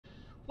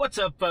What's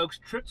up, folks?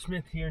 Trip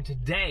Smith here, and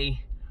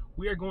today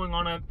we are going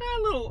on a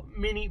little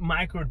mini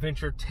micro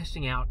adventure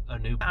testing out a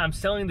new. I'm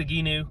selling the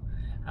GNU,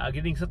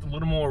 getting something a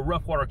little more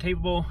rough water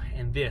capable,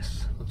 and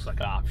this looks like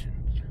an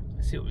option.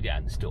 Let's see what we got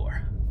in the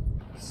store.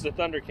 This is a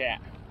Thundercat.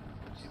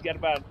 She's got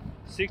about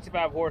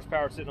 65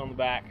 horsepower sitting on the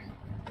back.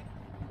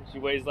 She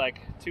weighs like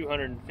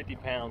 250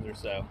 pounds or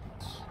so.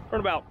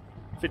 Run about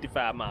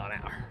 55 miles an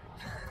hour.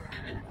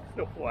 It's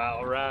a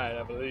wild ride,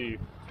 I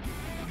believe.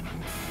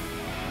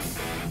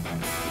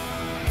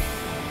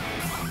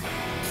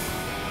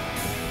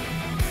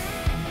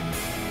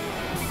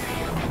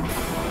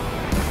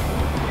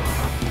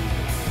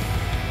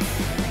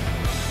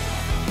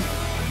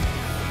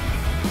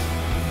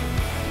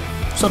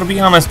 So to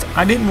be honest,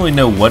 I didn't really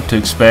know what to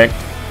expect,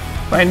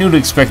 but I knew to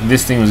expect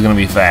this thing was going to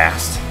be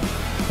fast.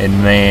 And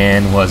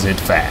man, was it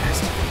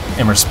fast.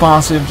 And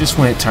responsive just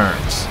when it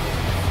turns.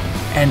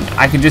 And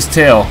I could just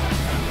tell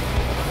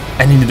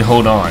I needed to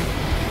hold on.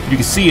 You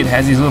can see it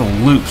has these little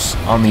loops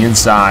on the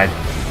inside.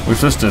 We're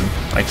supposed to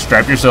like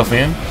strap yourself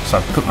in, so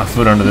I put my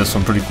foot under this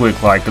one pretty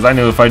quick, like, because I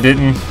knew if I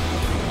didn't,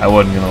 I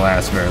wasn't going to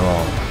last very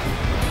long.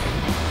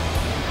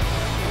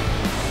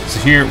 So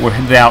here we're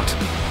headed out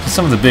to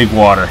some of the big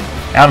water,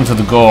 out into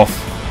the Gulf,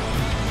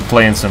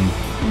 playing some,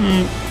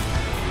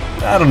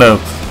 I don't know,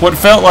 what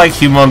felt like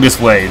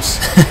humongous waves.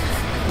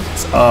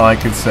 That's all I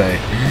could say.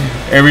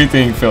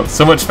 Everything felt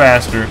so much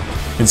faster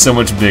and so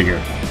much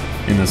bigger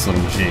in this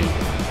little machine.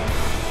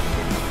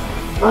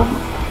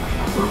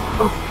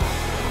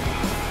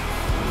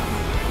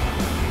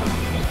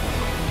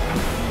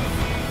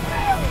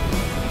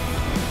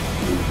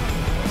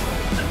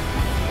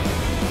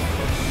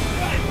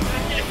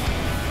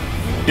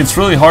 It's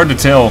really hard to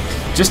tell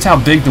just how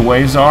big the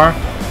waves are,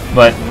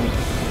 but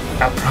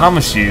I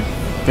promise you,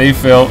 they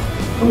felt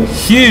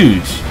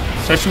huge.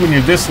 Especially when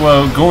you're this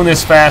low, going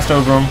this fast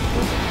over them.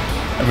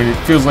 I mean, it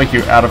feels like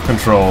you're out of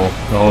control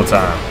the whole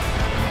time.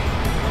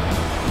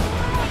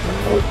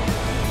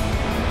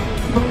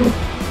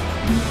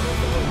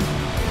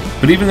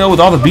 But even though with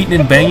all the beating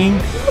and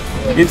banging,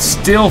 it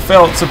still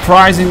felt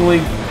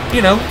surprisingly,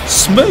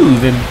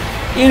 smooth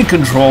and in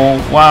control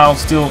while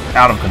still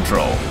out of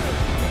control.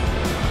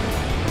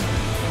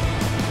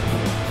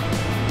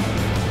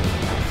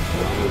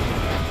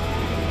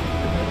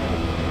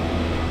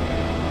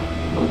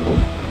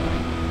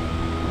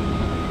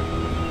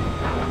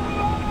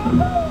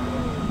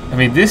 I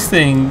mean, this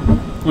thing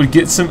would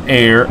get some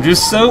air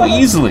just so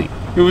easily.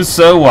 It was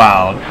so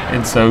wild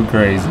and so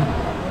crazy.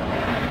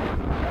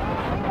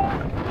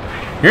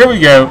 Here we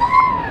go.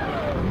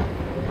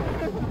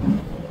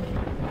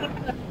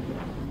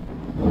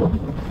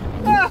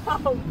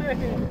 Oh,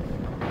 man.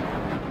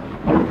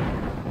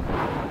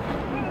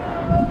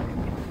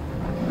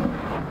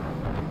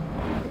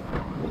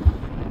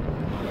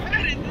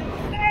 That is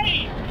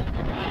insane.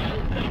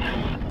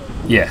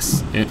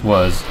 Yes, it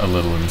was a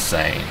little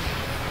insane.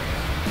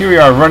 Here we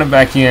are running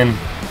back in.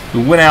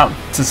 We went out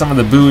to some of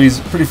the buoys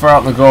pretty far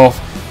out in the Gulf.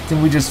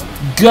 Then we just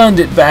gunned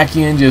it back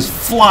in, just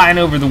flying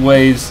over the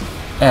waves.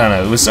 I don't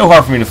know, it was so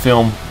hard for me to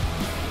film,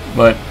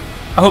 but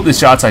I hope the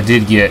shots I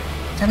did get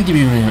kind of give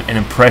you an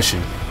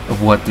impression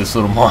of what this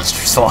little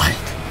monster's like.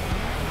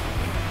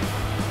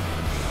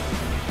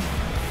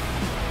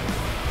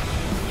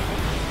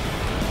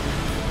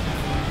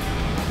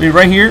 I mean,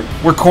 right here,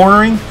 we're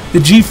cornering. The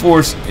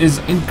G-force is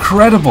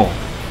incredible.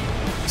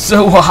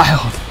 So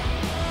wild.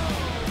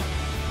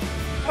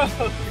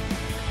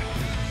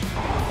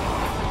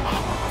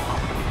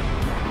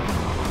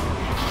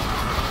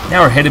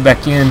 Now we're headed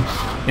back in,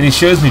 and he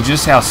shows me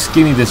just how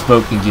skinny this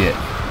boat can get.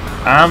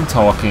 I'm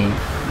talking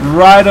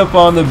right up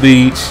on the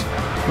beach,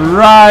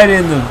 right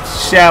in the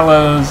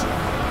shallows.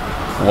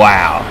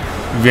 Wow,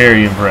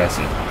 very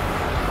impressive.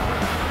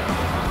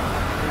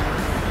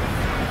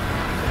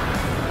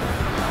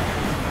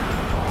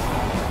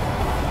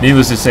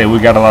 Needless to say, we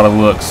got a lot of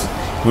looks.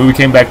 When we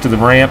came back to the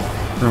ramp,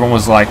 everyone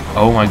was like,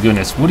 "Oh my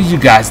goodness, what are you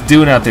guys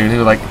doing out there?" And they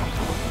were like,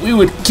 "We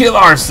would kill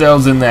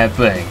ourselves in that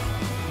thing."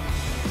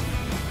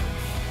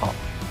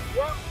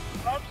 Yep,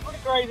 that's pretty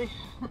crazy.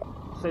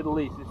 To say the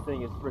least, this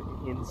thing is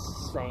freaking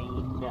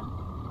insane.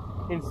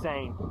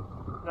 Insane.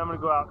 And I'm going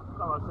to go out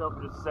by myself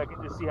for just a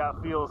second to see how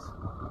it feels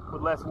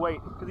with less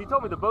weight. Because he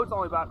told me the boat's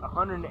only about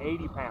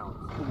 180 pounds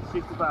with a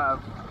 65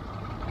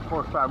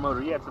 horsepower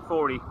motor. Yeah, it's a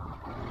 40,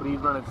 but he's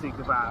running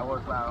 65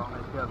 horsepower on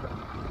this guy.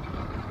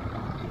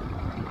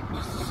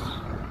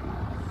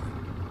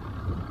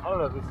 I don't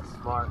know if this is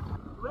smart.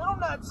 Little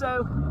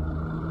nutso.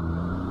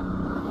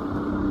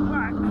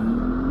 Alright.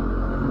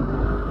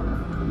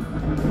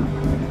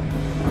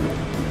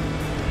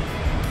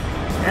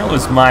 Now it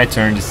was my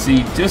turn to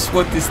see just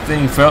what this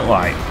thing felt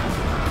like.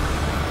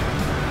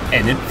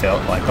 And it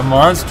felt like a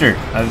monster,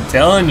 I'm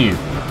telling you.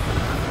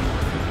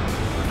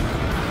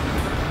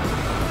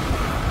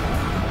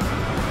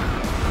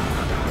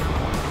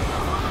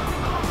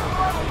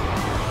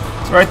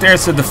 So right there it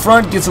said the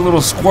front gets a little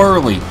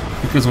squirrely,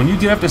 because when you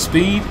get up to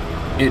speed,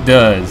 it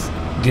does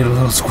get a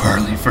little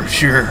squirrely for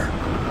sure.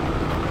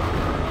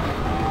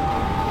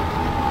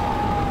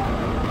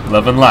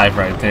 Loving life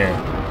right there.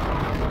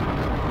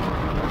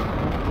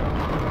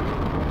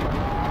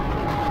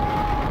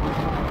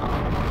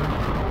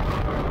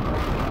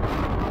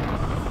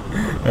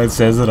 That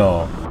says it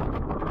all.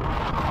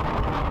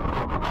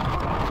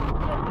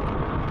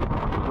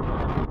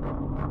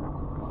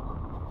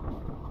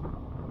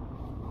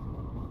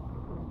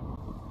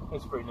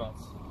 It's pretty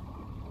nuts.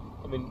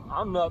 I mean,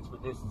 I'm nuts,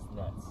 but this is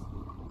nuts.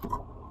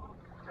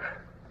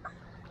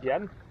 Yeah,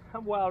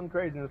 I'm wild and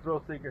crazy in a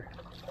thrill seeker.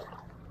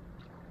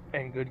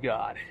 And good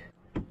God,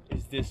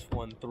 is this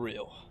one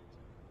thrill.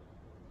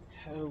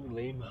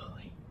 Holy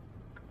moly.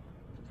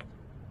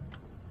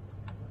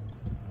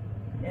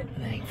 That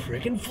thing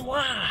freaking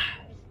flies.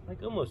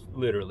 Like almost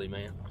literally,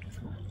 man.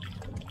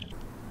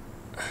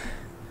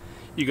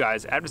 You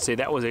guys, I have to say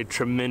that was a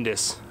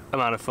tremendous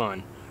amount of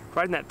fun.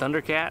 Riding that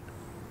Thundercat,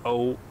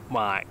 oh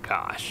my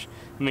gosh.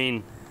 I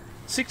mean,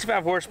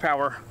 65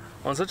 horsepower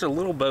on such a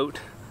little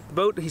boat. The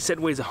boat, he said,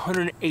 weighs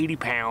 180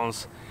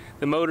 pounds.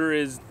 The motor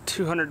is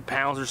 200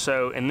 pounds or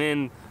so, and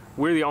then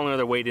we're the only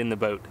other weight in the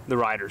boat, the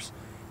riders.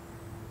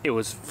 It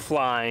was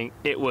flying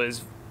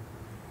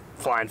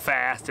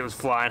fast, it was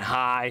flying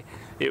high,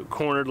 it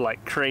cornered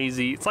like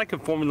crazy. It's like a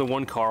Formula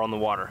One car on the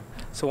water.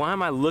 So why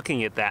am I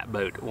looking at that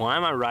boat? Why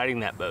am I riding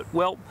that boat?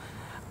 Well,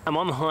 I'm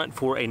on the hunt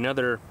for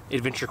another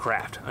adventure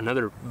craft,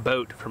 another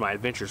boat for my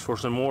adventures, for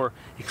some more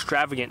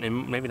extravagant,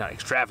 and maybe not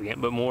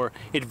extravagant, but more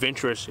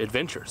adventurous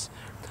adventures.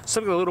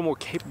 Something a little more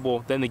capable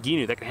than the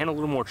Gnu that can handle a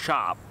little more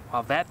chop,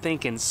 while that thing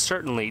can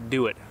certainly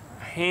do it.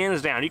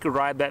 Hands down, you could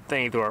ride that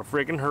thing through a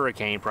friggin'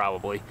 hurricane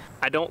probably.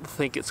 I don't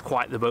think it's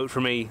quite the boat for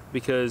me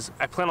because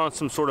I plan on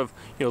some sort of,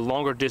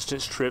 longer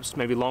distance trips,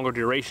 maybe longer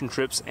duration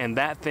trips, and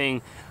that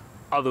thing,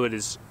 although it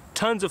is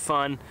tons of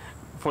fun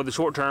for the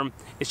short term,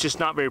 it's just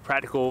not very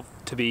practical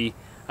to be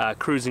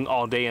cruising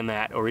all day in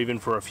that, or even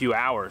for a few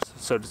hours,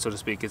 so to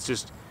speak.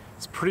 It's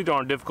pretty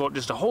darn difficult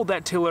just to hold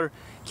that tiller,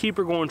 keep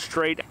her going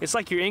straight. It's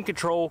like you're in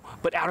control,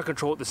 but out of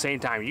control at the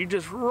same time. You're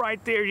just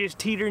right there, just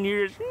teetering,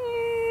 you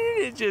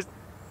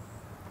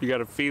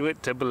gotta feel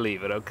it to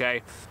believe it,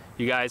 okay?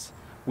 You guys,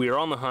 we are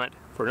on the hunt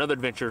for another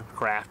adventure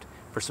craft,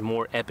 for some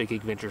more epic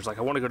adventures. Like,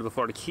 I wanna go to the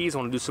Florida Keys, I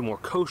wanna do some more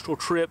coastal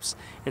trips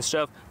and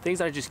stuff, things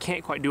that I just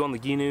can't quite do on the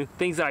Gnu,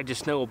 things that I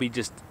just know will be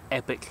just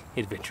epic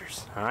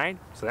adventures, all right?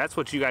 So that's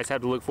what you guys have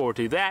to look forward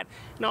to, that,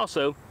 and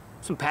also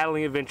some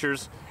paddling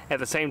adventures at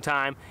the same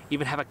time,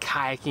 even have a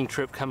kayaking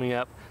trip coming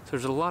up. So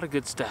there's a lot of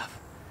good stuff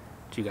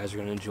that you guys are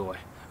gonna enjoy.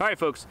 All right,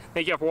 folks,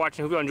 thank y'all for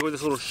watching. Hope you enjoyed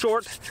this little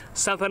short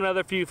something or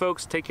other for you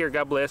folks. Take care,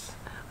 God bless.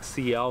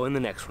 See y'all in the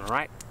next one, all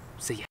right?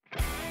 See ya.